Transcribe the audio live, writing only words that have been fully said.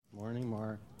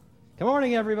Good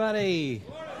morning, everybody. Good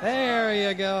morning. There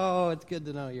you go. It's good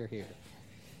to know you're here.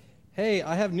 Hey,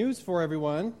 I have news for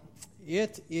everyone.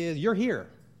 You're here.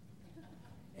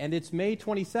 And it's May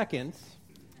 22nd.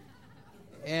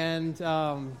 And,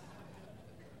 the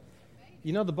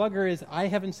bugger is I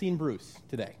haven't seen Bruce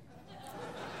today.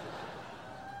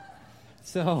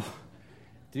 So,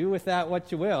 do with that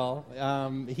what you will.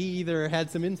 He either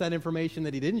had some inside information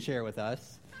that he didn't share with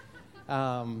us,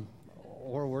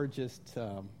 or we're just,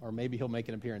 or maybe he'll make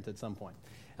an appearance at some point.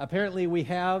 Apparently, we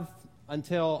have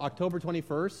until October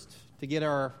 21st to get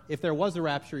if there was a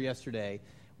rapture yesterday,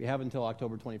 we have until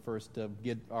October 21st to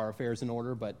get our affairs in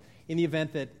order. But in the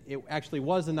event that it actually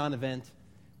was a non-event,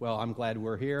 well, I'm glad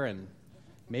we're here. And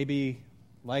maybe,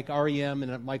 like REM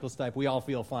and Michael Stipe, we all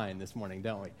feel fine this morning,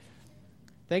 don't we?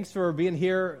 Thanks for being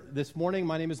here this morning.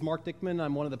 My name is Mark Dickman.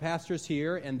 I'm one of the pastors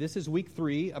here. And this is week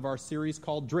 3 of our series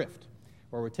called Drift,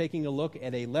 where we're taking a look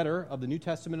at a letter of the New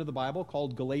Testament of the Bible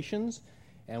called Galatians,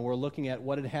 and we're looking at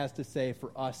what it has to say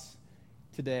for us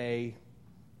today,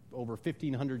 over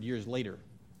 1,500 years later,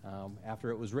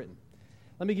 after it was written.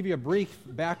 Let me give you a brief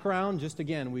background. Just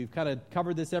again, we've kind of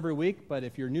covered this every week, but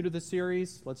if you're new to the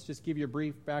series, let's just give you a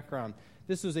brief background.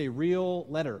 This is a real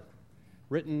letter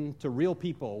written to real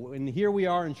people. And here we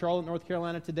are in Charlotte, North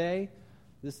Carolina today.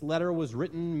 This letter was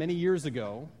written many years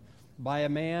ago by a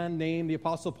man named the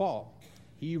Apostle Paul.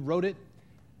 He wrote it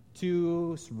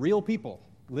to real people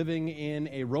living in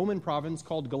a Roman province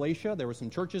called Galatia. There were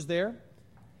some churches there,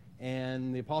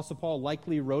 and the Apostle Paul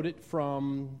likely wrote it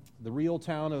from the real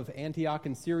town of Antioch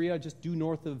in Syria, just due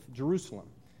north of Jerusalem.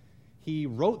 He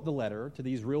wrote the letter to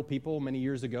these real people many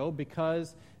years ago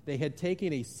because they had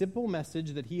taken a simple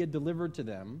message that he had delivered to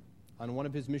them on one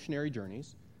of his missionary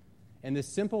journeys, and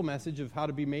this simple message of how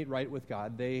to be made right with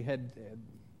God, they had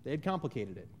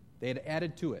complicated it. They had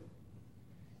added to it.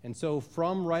 And so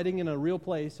from writing in a real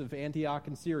place of Antioch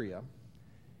in Syria,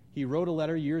 he wrote a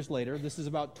letter years later. This is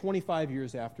about 25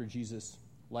 years after Jesus'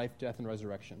 life, death, and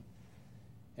resurrection.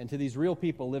 And to these real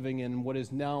people living in what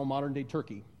is now modern-day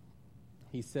Turkey,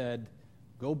 he said,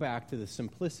 go back to the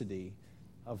simplicity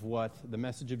of what the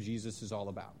message of Jesus is all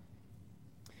about.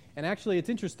 And actually, it's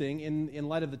interesting, in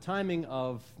light of the timing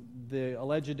of the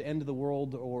alleged end of the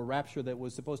world or rapture that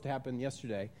was supposed to happen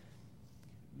yesterday,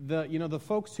 the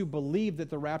folks who believed that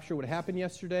the rapture would happen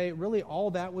yesterday, really all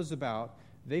that was about,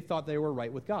 they thought they were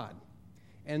right with God.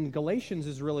 And Galatians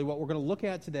is really what we're going to look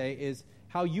at today, is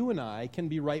how you and I can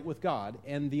be right with God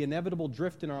and the inevitable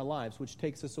drift in our lives, which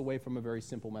takes us away from a very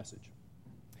simple message.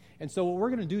 And so what we're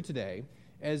going to do today,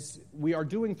 as we are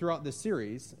doing throughout this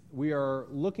series, we are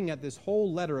looking at this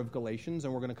whole letter of Galatians,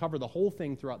 and we're going to cover the whole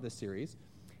thing throughout this series.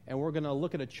 And we're going to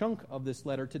look at a chunk of this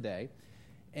letter today.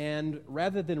 And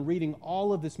rather than reading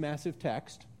all of this massive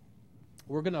text,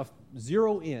 we're going to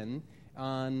zero in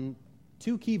on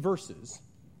 2 key verses.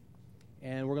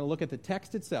 And we're going to look at the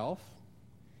text itself.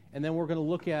 And then we're going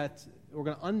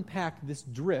to unpack this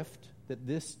drift that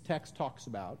this text talks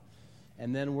about.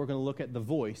 And then we're going to look at the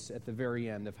voice at the very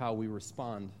end of how we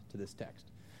respond to this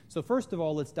text. So first of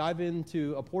all, let's dive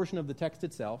into a portion of the text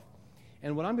itself.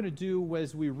 And what I'm going to do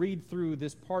as we read through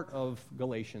this part of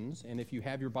Galatians, and if you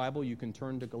have your Bible, you can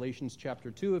turn to Galatians chapter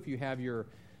 2. If you have your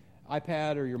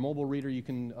iPad or your mobile reader, you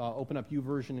can open up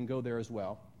YouVersion and go there as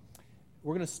well.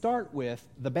 We're going to start with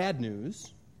the bad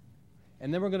news,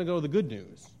 and then we're going to go to the good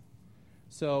news.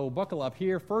 So buckle up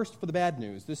here. First for the bad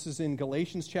news. This is in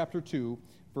Galatians chapter 2,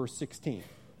 verse 16.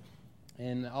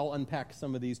 And I'll unpack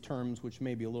some of these terms, which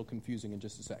may be a little confusing in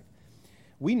just a sec.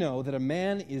 We know that a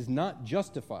man is not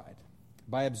justified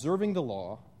by observing the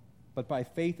law, but by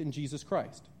faith in Jesus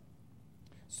Christ.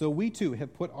 So we too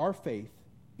have put our faith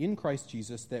in Christ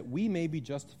Jesus, that we may be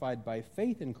justified by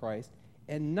faith in Christ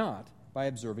and not by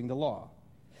observing the law.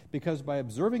 Because by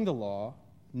observing the law,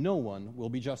 no one will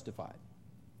be justified.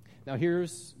 Now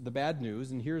here's the bad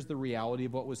news, and here's the reality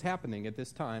of what was happening at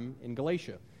this time in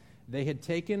Galatia. They had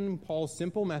taken Paul's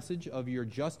simple message of you're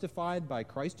justified by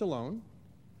Christ alone,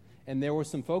 and there were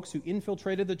some folks who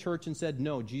infiltrated the church and said,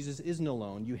 no, Jesus isn't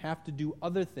alone. You have to do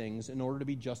other things in order to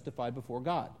be justified before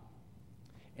God.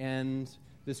 And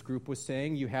this group was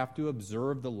saying you have to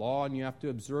observe the law and you have to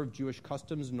observe Jewish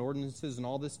customs and ordinances and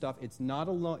all this stuff. It's not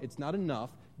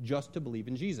enough just to believe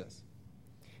in Jesus.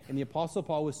 And the Apostle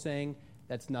Paul was saying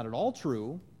that's not at all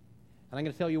true, and I'm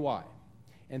going to tell you why.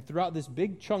 And throughout this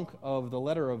big chunk of the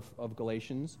letter of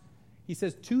Galatians, he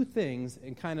says 2 things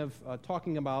in kind of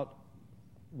talking about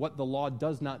what the law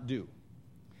does not do.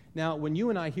 Now, when you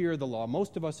and I hear the law,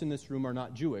 most of us in this room are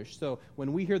not Jewish, so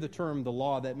when we hear the term the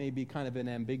law, that may be kind of an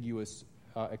ambiguous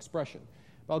expression.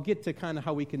 But I'll get to kind of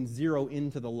how we can zero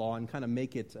into the law and kind of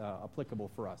make it applicable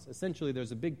for us. Essentially,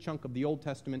 there's a big chunk of the Old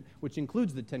Testament, which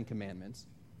includes the Ten Commandments,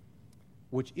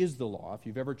 which is the law. If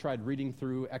you've ever tried reading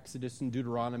through Exodus and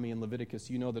Deuteronomy and Leviticus,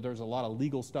 you know that there's a lot of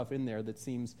legal stuff in there that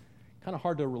seems kind of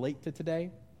hard to relate to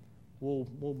today.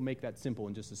 We'll make that simple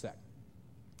in just a sec.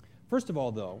 First of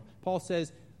all, though, Paul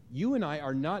says, you and I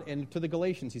are not, and to the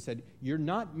Galatians, he said, you're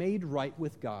not made right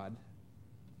with God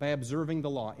by observing the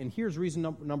law. And here's reason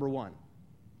number one.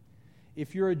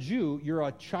 If you're a Jew, you're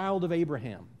a child of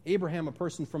Abraham. Abraham, a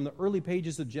person from the early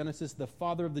pages of Genesis, the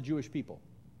father of the Jewish people.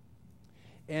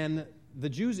 And the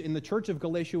Jews in the church of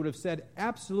Galatia would have said,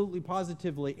 absolutely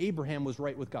positively, Abraham was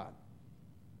right with God.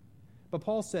 But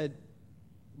Paul said,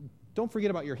 don't forget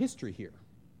about your history here.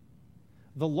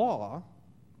 The law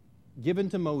given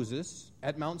to Moses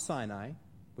at Mount Sinai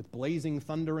with blazing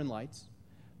thunder and lights,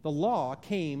 the law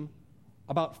came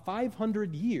about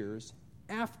 500 years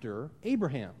after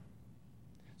Abraham.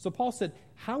 So Paul said,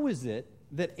 how is it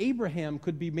that Abraham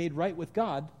could be made right with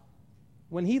God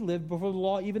when he lived before the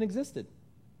law even existed?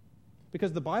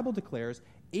 Because the Bible declares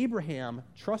Abraham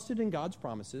trusted in God's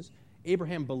promises,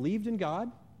 Abraham believed in God,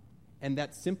 and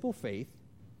that simple faith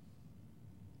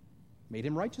made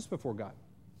him righteous before God.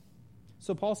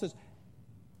 So Paul says,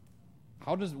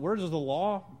 where does the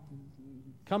law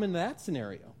come in that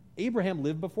scenario? Abraham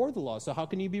lived before the law, so how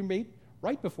can he be made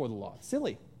right before the law?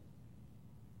 Silly.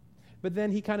 But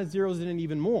then he kind of zeroes it in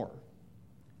even more.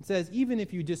 It says, even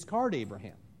if you discard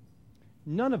Abraham,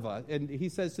 none of us, and he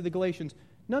says to the Galatians,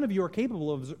 none of you are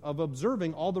capable of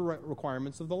observing all the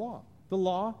requirements of the law. The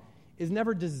law is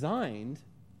never designed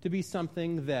to be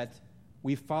something that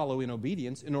we follow in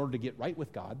obedience in order to get right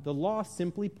with God. The law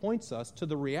simply points us to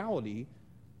the reality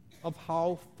of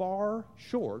how far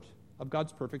short of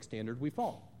God's perfect standard we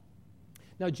fall.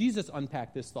 Now, Jesus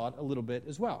unpacked this thought a little bit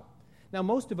as well. Now,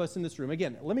 most of us in this room,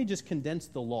 again, let me just condense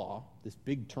the law, this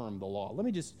big term, the law. Let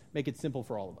me just make it simple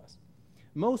for all of us.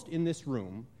 Most in this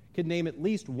room could name at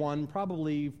least one,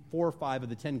 probably 4 or 5 of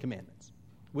the 10 Commandments,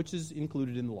 which is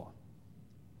included in the law.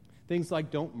 Things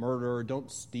like don't murder,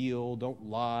 don't steal, don't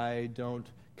lie, don't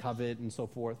covet, and so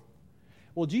forth.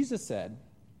 Well, Jesus said,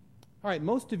 all right,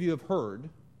 most of you have heard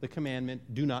the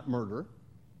commandment, do not murder.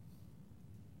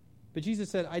 But Jesus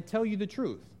said, I tell you the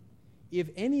truth. If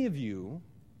any of you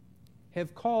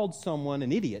have called someone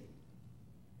an idiot,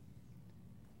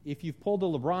 if you've pulled a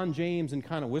LeBron James and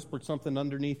kind of whispered something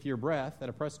underneath your breath at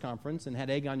a press conference and had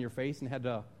egg on your face and had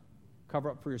to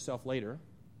cover up for yourself later,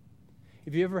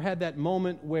 if you ever had that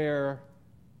moment where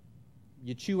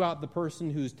you chew out the person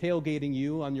who's tailgating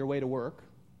you on your way to work,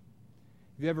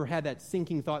 if you ever had that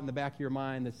sinking thought in the back of your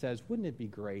mind that says, wouldn't it be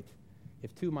great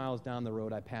if 2 miles down the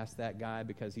road I passed that guy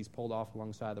because he's pulled off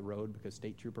alongside the road because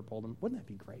state trooper pulled him? Wouldn't that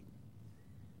be great?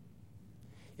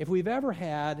 If we've ever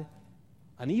had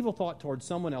an evil thought towards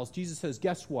someone else, Jesus says,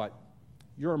 guess what?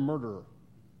 You're a murderer.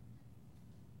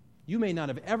 You may not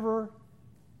have ever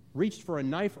reached for a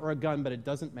knife or a gun, but it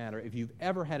doesn't matter. If you've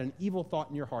ever had an evil thought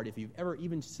in your heart, if you've ever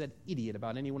even said idiot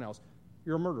about anyone else,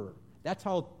 you're a murderer. That's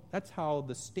how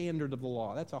the standard of the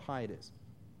law, that's how high it is.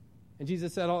 And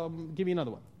Jesus said, I'll give you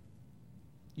another one.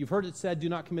 You've heard it said, do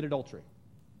not commit adultery.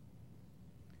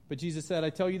 But Jesus said, I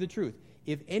tell you the truth.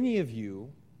 If any of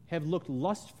you have looked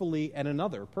lustfully at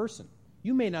another person,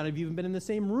 you may not have even been in the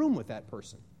same room with that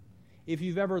person. If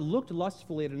you've ever looked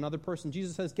lustfully at another person,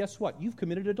 Jesus says, guess what? You've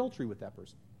committed adultery with that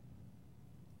person.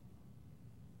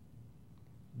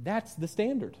 That's the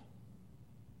standard.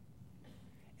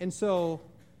 And so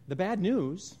the bad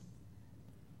news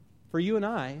for you and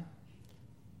I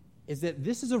is that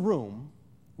this is a room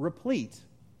replete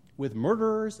with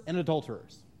murderers and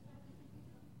adulterers.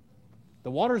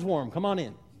 The water's warm. Come on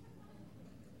in.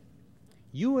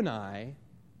 You and I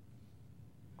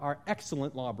are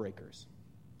excellent lawbreakers.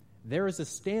 There is a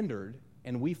standard,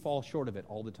 and we fall short of it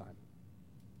all the time.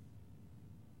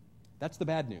 That's the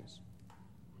bad news.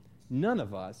 None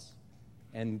of us,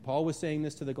 and Paul was saying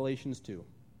this to the Galatians too,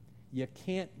 you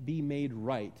can't be made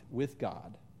right with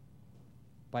God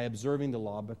by observing the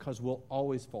law because we'll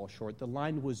always fall short. The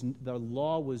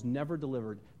law was never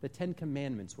delivered. The 10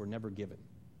 Commandments were never given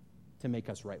to make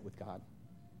us right with God.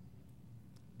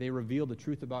 They reveal the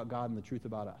truth about God and the truth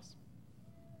about us.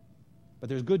 But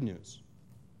there's good news.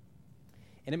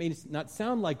 And it may not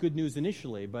sound like good news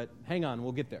initially, but hang on,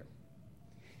 we'll get there.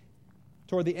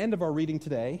 Toward the end of our reading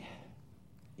today,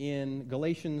 in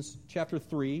Galatians chapter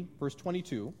 3, verse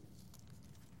 22,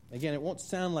 again, it won't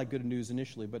sound like good news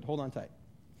initially, but hold on tight.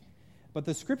 But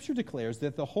the Scripture declares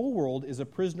that the whole world is a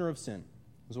prisoner of sin,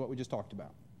 is what we just talked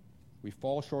about. We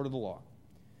fall short of the law.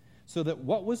 So that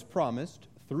what was promised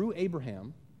through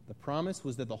Abraham The promise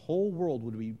was that the whole world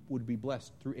would be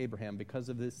blessed through Abraham because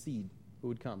of this seed who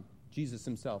would come. Jesus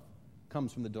himself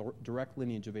comes from the direct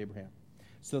lineage of Abraham.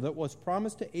 So that what was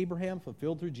promised to Abraham,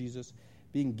 fulfilled through Jesus,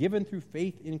 being given through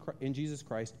faith in Jesus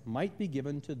Christ, might be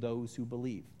given to those who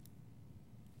believe.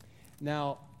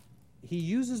 Now, he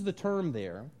uses the term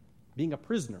there, being a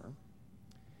prisoner,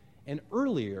 and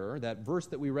earlier, that verse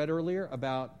that we read earlier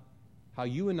about how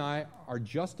you and I are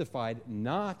justified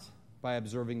not by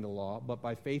observing the law, but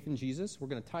by faith in Jesus, we're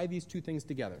going to tie these two things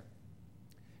together.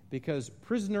 Because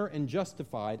prisoner and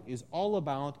justified is all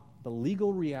about the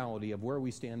legal reality of where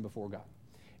we stand before God.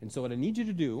 And so what I need you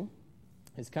to do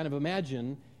is kind of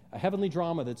imagine a heavenly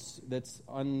drama that's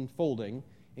unfolding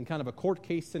in kind of a court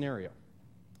case scenario.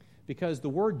 Because the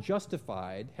word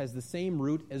justified has the same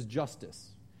root as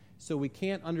justice. So we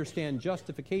can't understand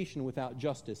justification without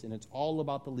justice, and it's all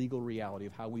about the legal reality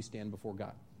of how we stand before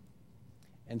God.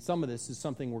 And some of this is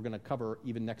something we're going to cover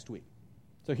even next week.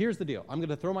 So here's the deal. I'm going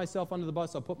to throw myself under the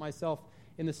bus. I'll put myself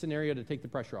in the scenario to take the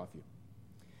pressure off you.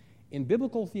 In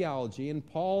biblical theology, and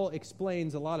Paul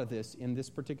explains a lot of this in this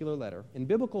particular letter, in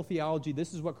biblical theology,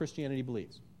 this is what Christianity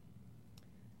believes.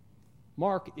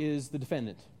 Mark is the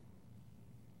defendant.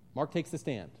 Mark takes the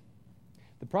stand.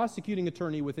 The prosecuting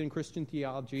attorney within Christian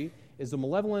theology is a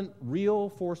malevolent, real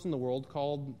force in the world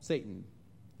called Satan,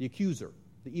 the accuser,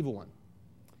 the evil one.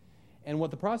 And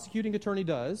what the prosecuting attorney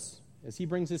does is he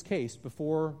brings his case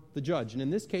before the judge. And in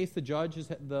this case, the judge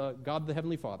is God the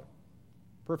Heavenly Father.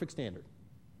 Perfect standard.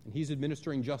 And he's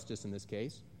administering justice in this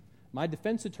case. My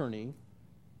defense attorney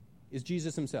is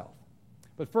Jesus himself.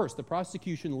 But first, the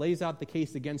prosecution lays out the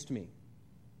case against me.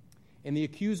 And the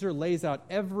accuser lays out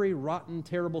every rotten,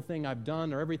 terrible thing I've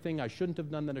done or everything I shouldn't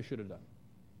have done that I should have done.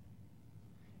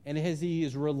 And as he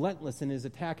is relentless in his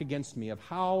attack against me of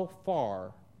how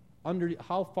far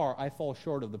I fall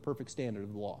short of the perfect standard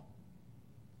of the law.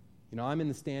 You know, I'm in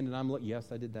the stand and I'm looking,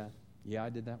 yes, I did that. Yeah, I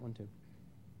did that one too.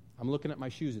 I'm looking at my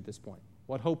shoes at this point.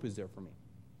 What hope is there for me?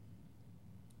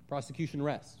 Prosecution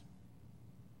rests.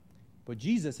 But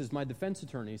Jesus, as my defense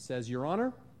attorney, says, Your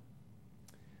Honor,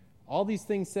 all these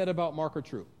things said about Mark are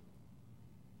true.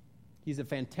 He's a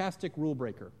fantastic rule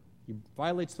breaker. He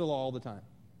violates the law all the time.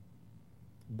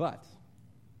 But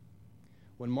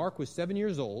when Mark was 7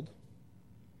 years old,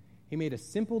 he made a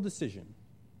simple decision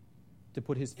to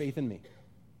put his faith in me.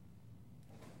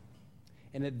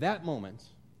 And at that moment,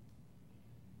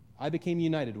 I became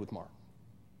united with Mark.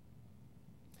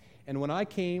 And when I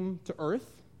came to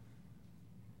earth,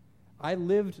 I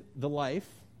lived the life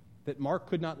that Mark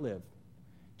could not live.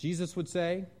 Jesus would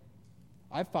say,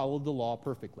 I followed the law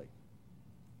perfectly.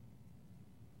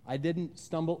 I didn't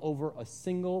stumble over a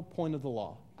single point of the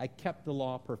law. I kept the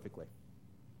law perfectly.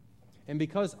 And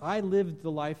because I lived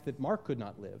the life that Mark could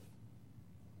not live,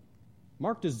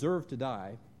 Mark deserved to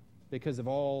die because of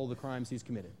all the crimes he's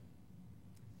committed.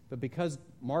 But because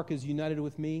Mark is united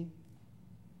with me,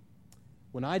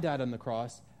 when I died on the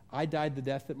cross, I died the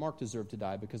death that Mark deserved to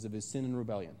die because of his sin and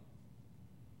rebellion.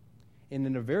 And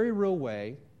in a very real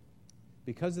way,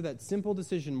 because of that simple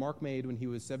decision Mark made when he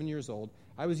was 7 years old,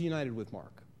 I was united with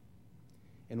Mark.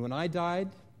 And when I died,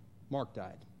 Mark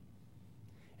died.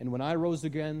 And when I rose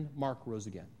again, Mark rose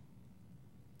again.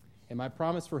 And my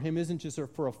promise for him isn't just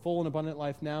for a full and abundant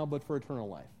life now, but for eternal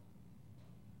life.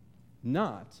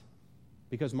 Not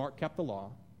because Mark kept the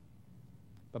law,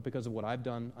 but because of what I've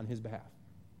done on his behalf.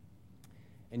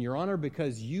 And Your Honor,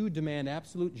 because you demand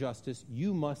absolute justice,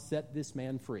 you must set this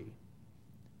man free.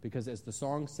 Because as the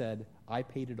song said, I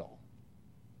paid it all.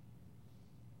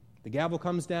 The gavel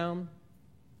comes down,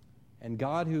 and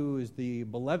God, who is the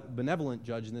benevolent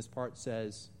judge in this part,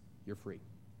 says, you're free.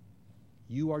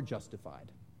 You are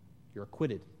justified. You're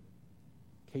acquitted.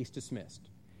 Case dismissed.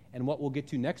 And what we'll get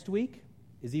to next week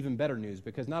is even better news,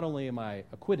 because not only am I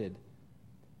acquitted,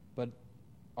 but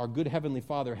our good Heavenly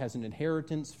Father has an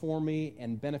inheritance for me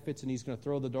and benefits, and he's going to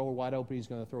throw the door wide open. He's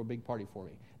going to throw a big party for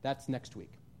me. That's next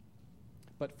week.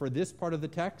 But for this part of the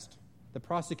text, the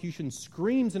prosecution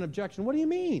screams an objection. What do you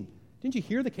mean? Didn't you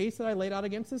hear the case that I laid out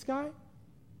against this guy?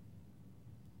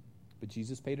 But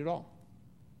Jesus paid it all.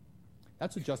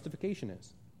 That's what justification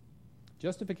is.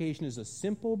 Justification is a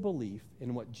simple belief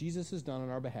in what Jesus has done on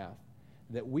our behalf,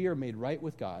 that we are made right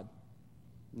with God,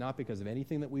 not because of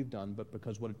anything that we've done, but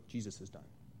because of what Jesus has done.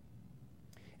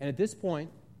 And at this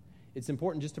point, it's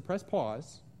important just to press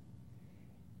pause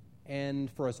and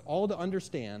for us all to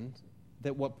understand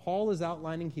that what Paul is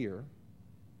outlining here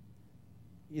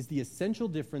is the essential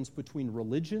difference between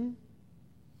religion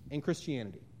and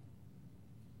Christianity.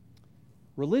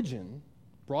 Religion,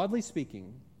 broadly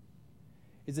speaking,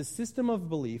 is a system of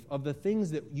belief of the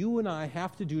things that you and I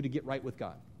have to do to get right with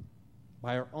God.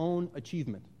 by our own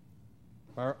achievement,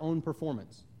 by our own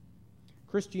performance.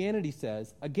 Christianity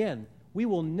says, again, we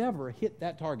will never hit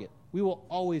that target. We will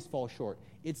always fall short.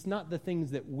 It's not the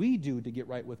things that we do to get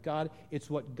right with God. It's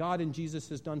what God and Jesus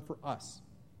has done for us.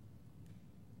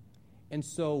 And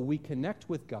so we connect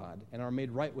with God and are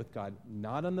made right with God,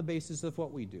 not on the basis of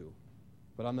what we do,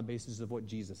 but on the basis of what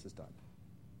Jesus has done.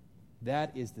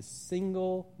 That is the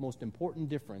single most important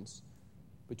difference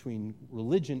between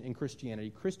religion and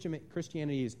Christianity.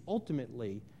 Christianity is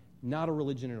ultimately not a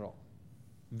religion at all.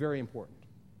 Very important.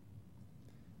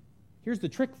 Here's the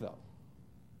trick, though.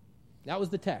 That was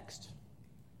the text.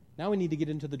 Now we need to get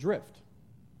into the drift.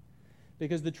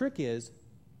 Because the trick is,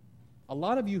 a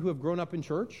lot of you who have grown up in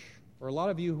church, or a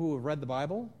lot of you who have read the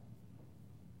Bible,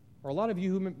 or a lot of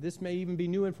you who this may even be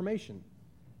new information,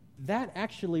 that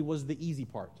actually was the easy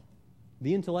part,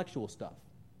 the intellectual stuff,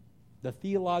 the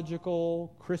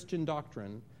theological Christian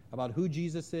doctrine about who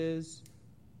Jesus is,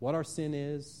 what our sin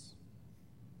is.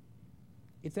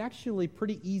 It's actually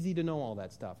pretty easy to know all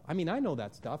that stuff. I mean, I know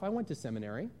that stuff. I went to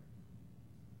seminary.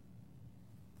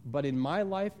 But in my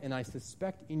life, and I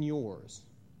suspect in yours,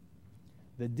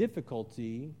 the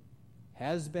difficulty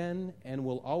has been and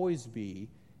will always be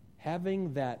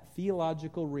having that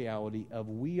theological reality of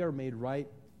we are made right,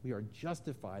 we are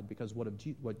justified because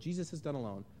what Jesus has done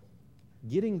alone.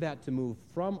 Getting that to move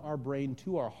from our brain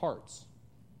to our hearts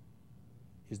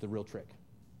is the real trick.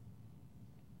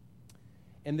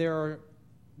 And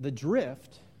the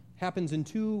drift happens in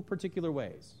two particular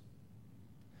ways.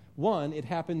 One, it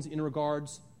happens in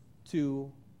regards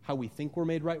to how we think we're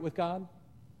made right with God.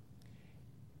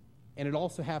 And it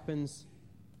also happens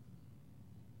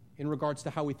in regards to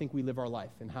how we think we live our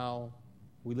life and how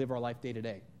we live our life day to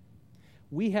day.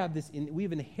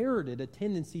 We've inherited a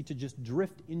tendency to just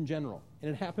drift in general.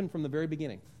 And it happened from the very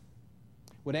beginning.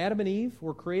 When Adam and Eve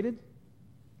were created,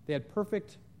 they had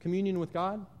perfect communion with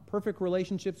God, perfect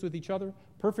relationships with each other,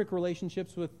 perfect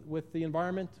relationships with the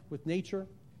environment, with nature.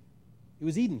 It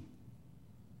was Eden.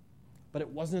 But it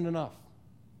wasn't enough.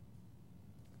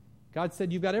 God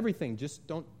said, you've got everything, just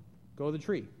don't go to the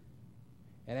tree.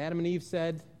 And Adam and Eve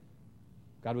said,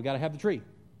 God, we've got to have the tree.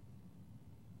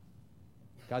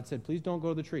 God said, please don't go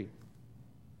to the tree.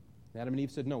 And Adam and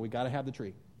Eve said, no, we've got to have the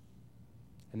tree.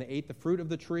 And they ate the fruit of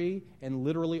the tree, and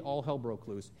literally all hell broke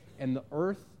loose. And the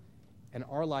earth and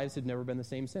our lives had never been the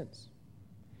same since.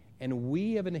 And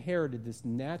we have inherited this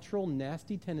natural,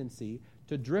 nasty tendency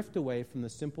to drift away from the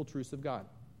simple truths of God.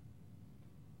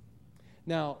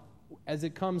 Now, as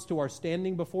it comes to our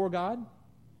standing before God,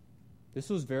 this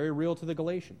was very real to the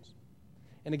Galatians.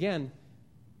 And again,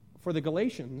 for the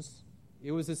Galatians,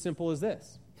 it was as simple as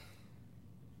this.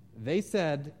 They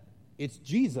said, it's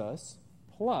Jesus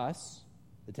plus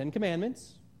the Ten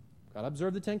Commandments. Got to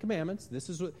observe the Ten Commandments. This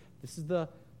is the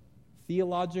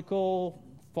theological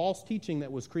false teaching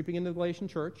that was creeping into the Galatian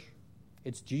church.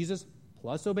 It's Jesus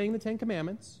plus obeying the Ten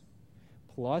Commandments,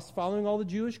 plus following all the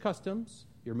Jewish customs.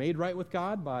 You're made right with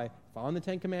God by following the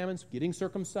Ten Commandments, getting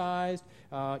circumcised,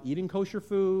 eating kosher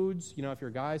foods. You know, if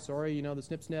you're a guy, sorry, you know, the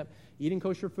snip. Eating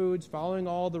kosher foods, following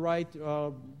all the right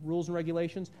rules and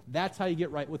regulations. That's how you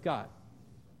get right with God.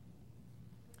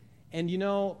 And, you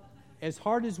know, as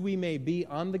hard as we may be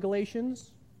on the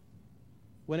Galatians,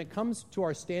 when it comes to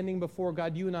our standing before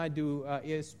God, you and I do,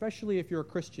 especially if you're a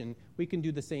Christian, we can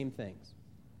do the same things.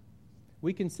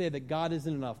 We can say that God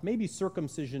isn't enough. Maybe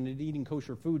circumcision and eating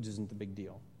kosher foods isn't the big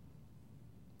deal.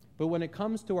 But when it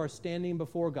comes to our standing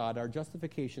before God, our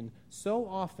justification, so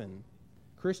often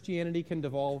Christianity can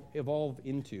evolve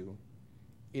into,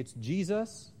 it's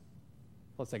Jesus,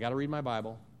 plus I got to read my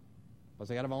Bible,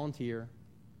 plus I got to volunteer,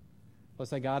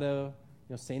 plus I got to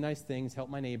say nice things,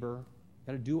 help my neighbor,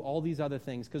 got to do all these other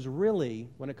things. Because really,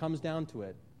 when it comes down to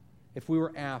it, if we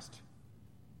were asked,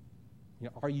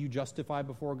 are you justified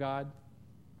before God?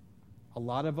 A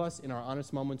lot of us in our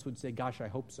honest moments would say, gosh, I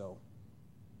hope so.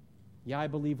 Yeah, I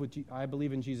believe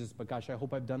in Jesus, but gosh, I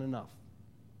hope I've done enough.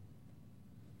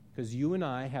 Because you and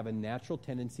I have a natural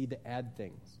tendency to add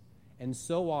things. And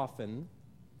so often,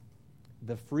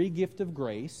 the free gift of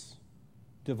grace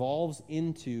devolves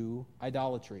into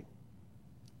idolatry.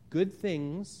 Good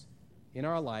things in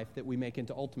our life that we make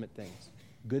into ultimate things.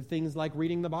 Good things like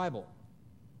reading the Bible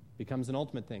becomes an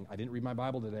ultimate thing. I didn't read my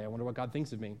Bible today. I wonder what God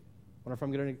thinks of me. I wonder if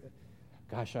I'm going to...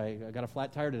 Gosh, I got a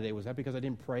flat tire today. Was that because I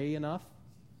didn't pray enough?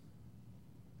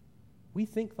 We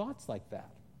think thoughts like that.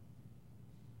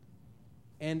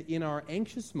 And in our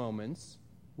anxious moments,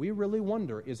 we really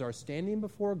wonder, is our standing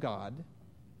before God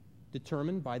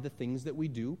determined by the things that we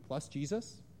do plus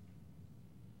Jesus?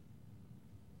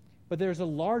 But there's a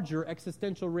larger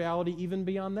existential reality even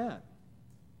beyond that.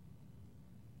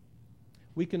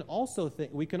 we can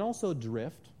also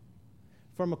drift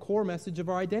from a core message of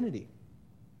our identity.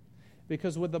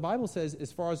 Because what the Bible says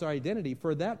as far as our identity,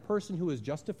 for that person who is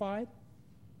justified,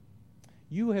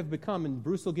 you have become, and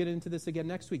Bruce will get into this again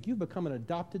next week, you've become an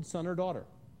adopted son or daughter.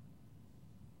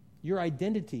 Your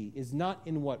identity is not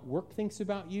in what work thinks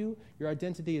about you. Your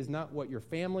identity is not what your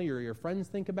family or your friends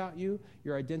think about you.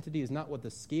 Your identity is not what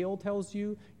the scale tells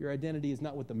you. Your identity is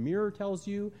not what the mirror tells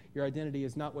you. Your identity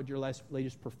is not what your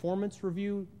latest performance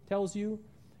review tells you.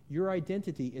 Your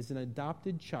identity is an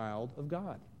adopted child of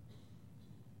God.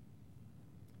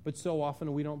 But so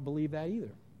often we don't believe that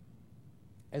either,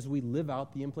 as we live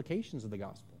out the implications of the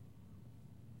gospel.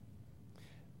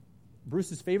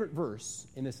 Bruce's favorite verse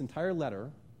in this entire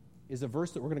letter is a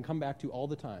verse that we're going to come back to all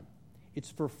the time. It's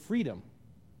for freedom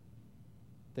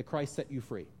that Christ set you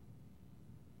free.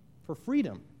 For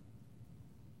freedom.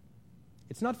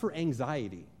 It's not for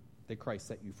anxiety that Christ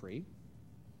set you free.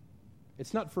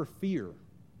 It's not for fear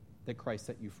that Christ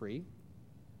set you free.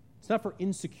 It's not for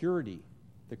insecurity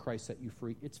that Christ set you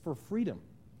free. It's for freedom.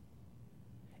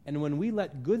 And when we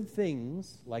let good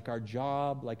things like our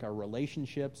job, like our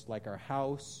relationships, like our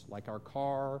house, like our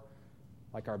car,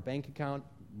 like our bank account,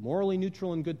 morally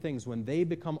neutral and good things, when they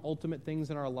become ultimate things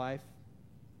in our life,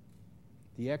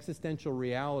 the existential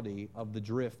reality of the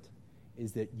drift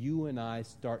is that you and I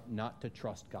start not to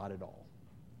trust God at all.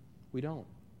 We don't.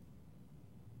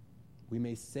 We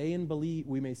may say and believe,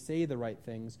 we may say the right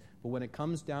things, but when it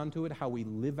comes down to it, how we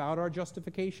live out our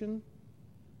justification,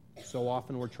 so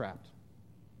often we're trapped.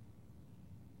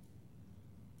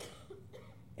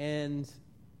 And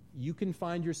you can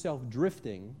find yourself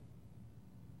drifting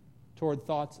toward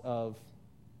thoughts of,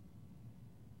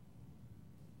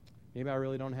 maybe I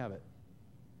really don't have it.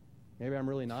 Maybe I'm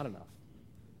really not enough.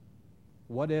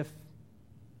 What if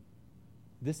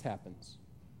this happens?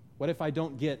 What if I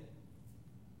don't get?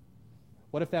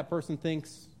 What if that person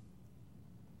thinks,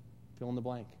 fill in the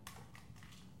blank?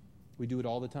 We do it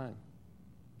all the time.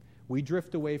 We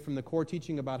drift away from the core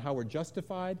teaching about how we're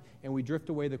justified, and we drift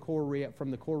away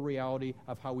from the core reality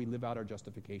of how we live out our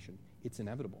justification. It's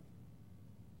inevitable.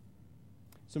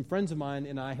 Some friends of mine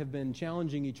and I have been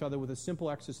challenging each other with a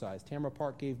simple exercise. Tamara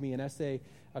Park gave me an essay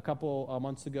a couple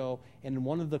months ago, and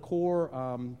one of the core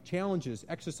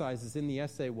exercises in the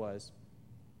essay was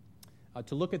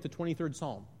to look at the 23rd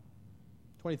Psalm.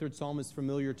 23rd Psalm is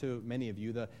familiar to many of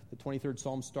you. The 23rd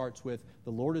Psalm starts with,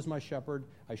 "The Lord is my shepherd,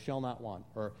 I shall not want,"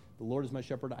 or "The Lord is my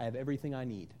shepherd, I have everything I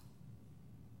need."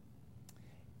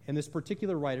 And this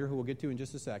particular writer, who we'll get to in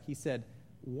just a sec, he said,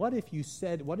 what if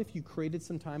you created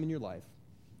some time in your life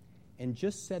and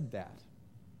just said that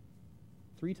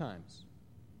 3 times?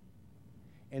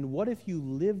 And what if you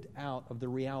lived out of the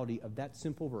reality of that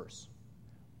simple verse?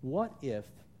 What if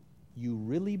you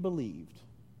really believed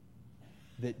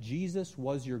that Jesus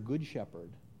was your good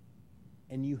shepherd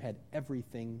and you had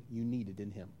everything you needed in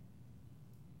him?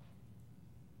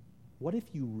 What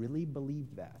if you really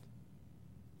believed that?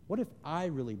 What if I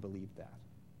really believed that?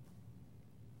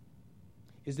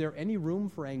 Is there any room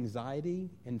for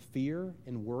anxiety and fear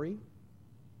and worry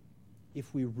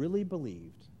if we really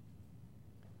believed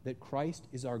that Christ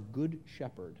is our good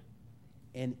shepherd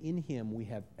and in him we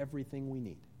have everything we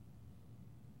need?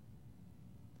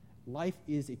 Life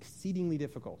is exceedingly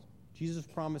difficult. Jesus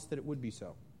promised that it would be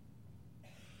so.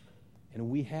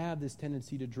 And we have this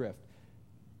tendency to drift.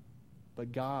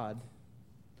 But God,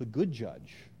 the good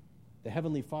judge, the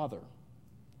Heavenly Father,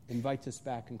 invites us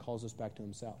back and calls us back to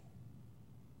himself.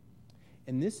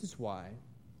 And this is why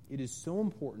it is so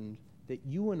important that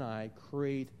you and I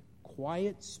create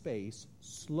quiet space,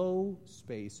 slow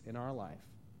space in our life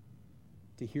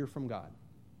to hear from God.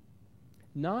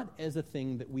 Not as a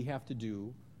thing that we have to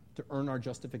do to earn our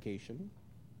justification,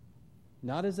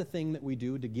 not as a thing that we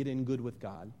do to get in good with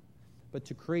God, but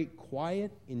to create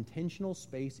quiet, intentional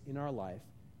space in our life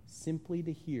simply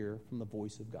to hear from the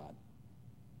voice of God.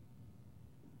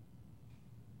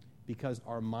 Because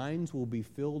our minds will be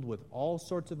filled with all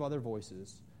sorts of other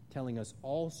voices telling us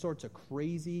all sorts of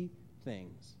crazy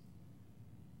things.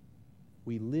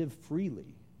 We live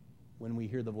freely when we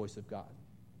hear the voice of God.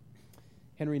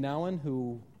 Henry Nouwen,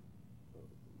 who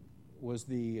was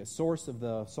the source of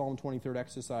the Psalm 23rd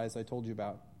exercise I told you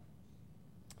about.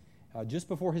 Just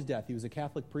before his death, he was a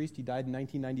Catholic priest. He died in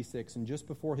 1996, and just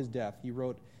before his death, he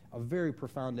wrote a very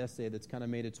profound essay that's kind of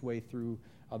made its way through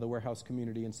the Warehouse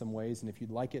community in some ways, and if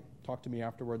you'd like it, talk to me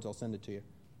afterwards. I'll send it to you.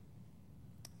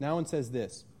 Nouwen says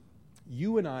this: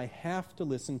 "You and I have to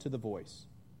listen to the voice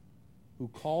who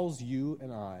calls you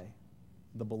and I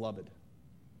the beloved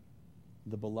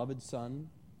son,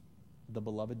 the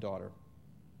beloved daughter.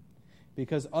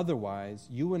 because otherwise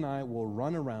you and I will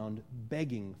run around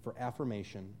begging for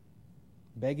affirmation,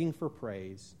 begging for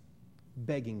praise,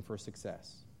 begging for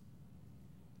success.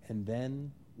 And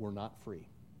then we're not free.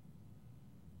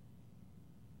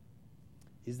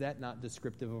 Is that not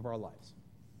descriptive of our lives?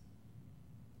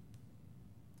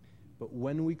 But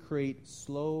when we create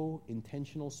slow,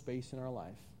 intentional space in our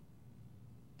life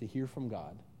to hear from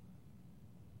God,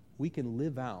 we can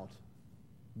live out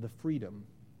the freedom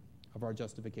of our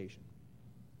justification.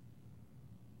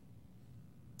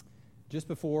 Just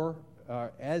before,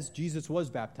 as Jesus was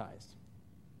baptized,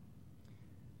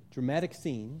 dramatic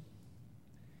scene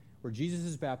where Jesus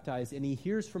is baptized and he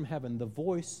hears from heaven the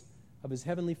voice of his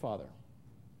heavenly Father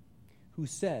who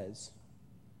says,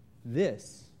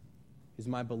 "This is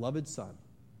my beloved Son.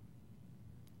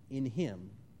 In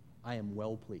him I am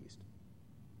well pleased."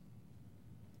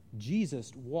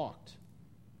 Jesus walked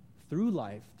through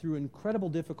life, through incredible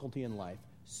difficulty in life,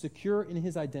 secure in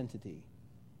his identity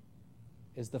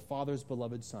as the Father's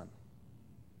beloved Son.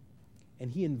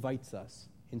 And he invites us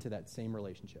into that same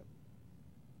relationship.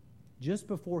 Just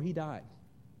before he died,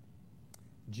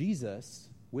 Jesus,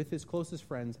 with his closest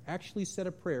friends, actually said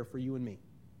a prayer for you and me,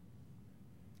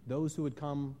 those who would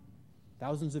come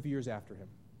thousands of years after him.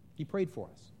 He prayed for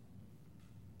us.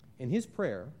 And his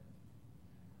prayer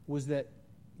was that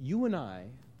you and I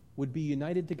would be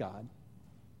united to God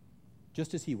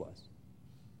just as he was.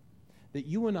 That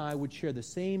you and I would share the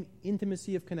same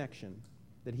intimacy of connection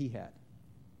that he had.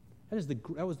 That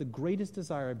was the greatest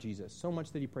desire of Jesus, so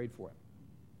much that he prayed for it.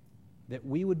 That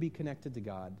we would be connected to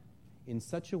God in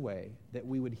such a way that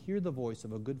we would hear the voice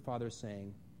of a good Father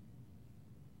saying,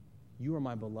 "You are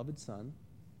my beloved Son,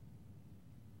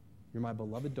 you're my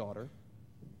beloved daughter,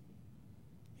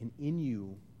 and in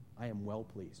you I am well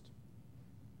pleased.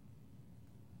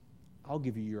 I'll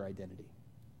give you your identity.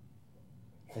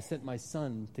 I sent my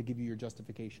Son to give you your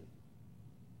justification.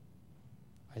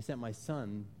 I sent my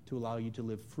Son to allow you to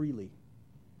live freely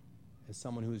as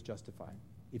someone who is justified,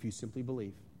 if you simply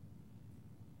believe.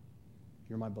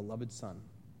 You're my beloved Son,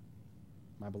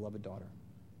 my beloved daughter."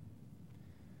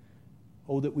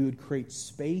 Oh, that we would create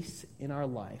space in our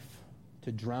life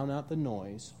to drown out the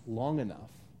noise long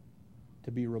enough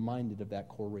to be reminded of that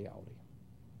core reality.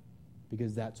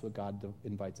 Because that's what God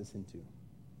invites us into,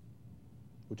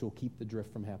 which will keep the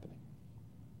drift from happening.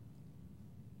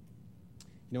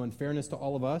 You know, in fairness to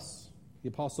all of us, the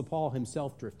Apostle Paul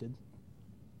himself drifted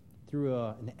through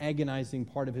an agonizing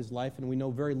part of his life, and we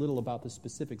know very little about the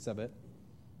specifics of it.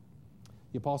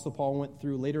 The Apostle Paul went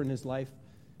through later in his life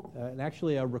and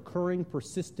actually a recurring,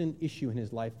 persistent issue in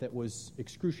his life that was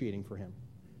excruciating for him.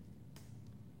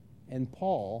 And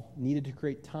Paul needed to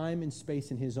create time and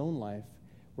space in his own life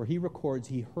where he records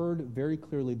he heard very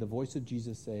clearly the voice of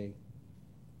Jesus say,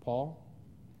 "Paul,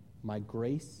 my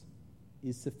grace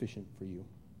is sufficient for you.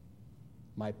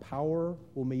 My power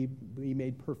will be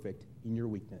made perfect in your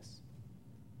weakness."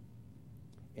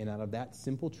 And out of that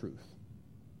simple truth,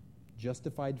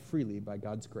 justified freely by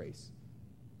God's grace,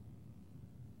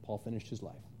 Paul finished his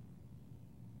life.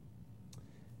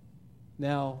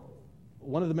 Now,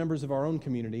 one of the members of our own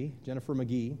community, Jennifer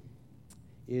McGee,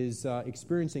 is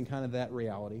experiencing kind of that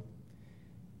reality.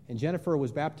 And Jennifer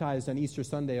was baptized on Easter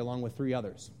Sunday along with 3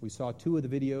 others. We saw 2 of the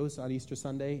videos on Easter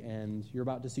Sunday, and you're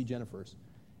about to see Jennifer's.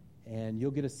 And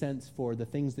you'll get a sense for the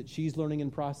things that she's learning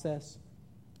in process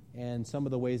and some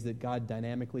of the ways that God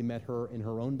dynamically met her in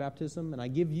her own baptism. And I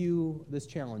give you this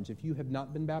challenge. If you have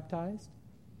not been baptized,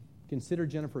 consider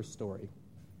Jennifer's story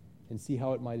and see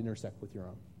how it might intersect with your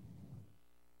own.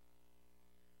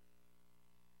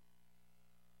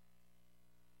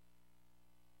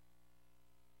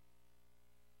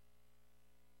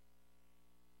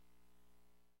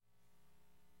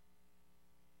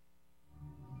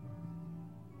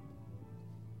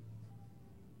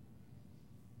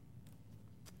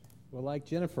 Well, like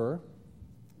Jennifer,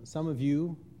 some of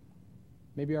you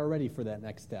maybe are ready for that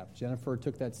next step. Jennifer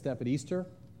took that step at Easter.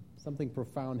 Something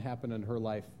profound happened in her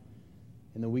life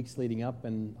in the weeks leading up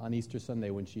and on Easter Sunday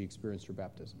when she experienced her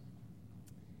baptism.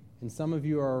 And some of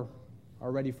you are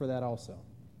ready for that also.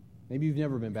 Maybe you've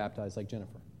never been baptized like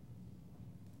Jennifer.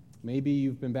 Maybe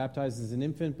you've been baptized as an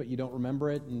infant, but you don't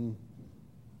remember it, and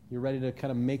you're ready to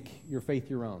kind of make your faith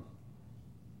your own.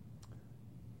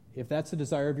 If that's the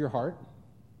desire of your heart,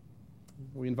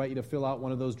 we invite you to fill out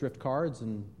one of those drift cards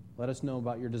and let us know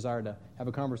about your desire to have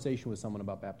a conversation with someone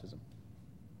about baptism.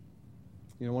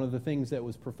 You know, one of the things that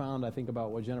was profound, I think,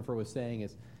 about what Jennifer was saying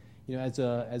is, you know,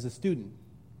 as a student,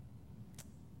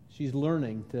 she's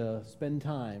learning to spend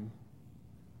time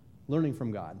learning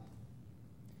from God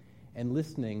and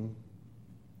listening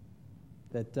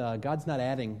that God's not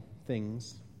adding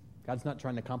things God's not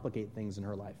trying to complicate things in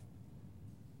her life.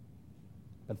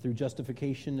 But through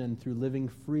justification and through living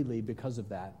freely because of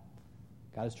that,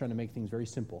 God is trying to make things very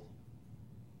simple.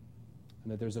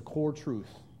 And that there's a core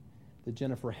truth that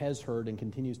Jennifer has heard and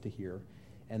continues to hear,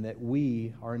 and that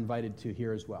we are invited to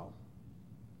hear as well,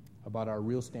 about our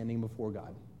real standing before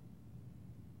God.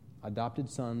 Adopted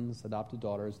sons, adopted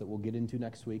daughters that we'll get into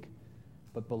next week,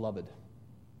 but beloved.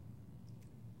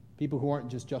 People who aren't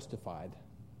just justified,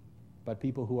 but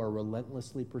people who are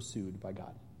relentlessly pursued by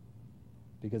God,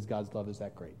 because God's love is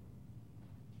that great.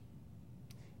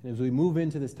 And as we move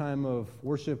into this time of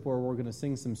worship where we're going to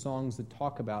sing some songs that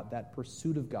talk about that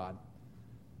pursuit of God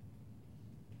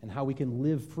and how we can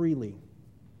live freely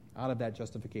out of that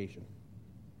justification,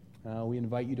 we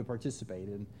invite you to participate.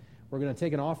 And we're going to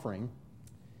take an offering,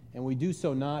 and we do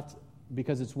so not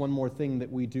because it's one more thing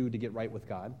that we do to get right with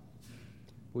God.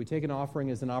 We take an offering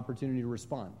as an opportunity to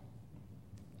respond.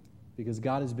 Because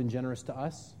God has been generous to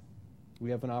us, we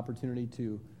have an opportunity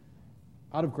to,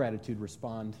 out of gratitude,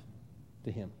 respond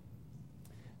to Him.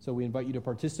 So we invite you to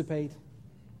participate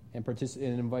and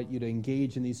invite you to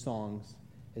engage in these songs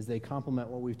as they complement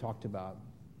what we've talked about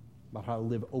how to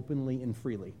live openly and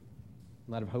freely,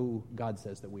 in light of who God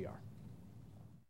says that we are.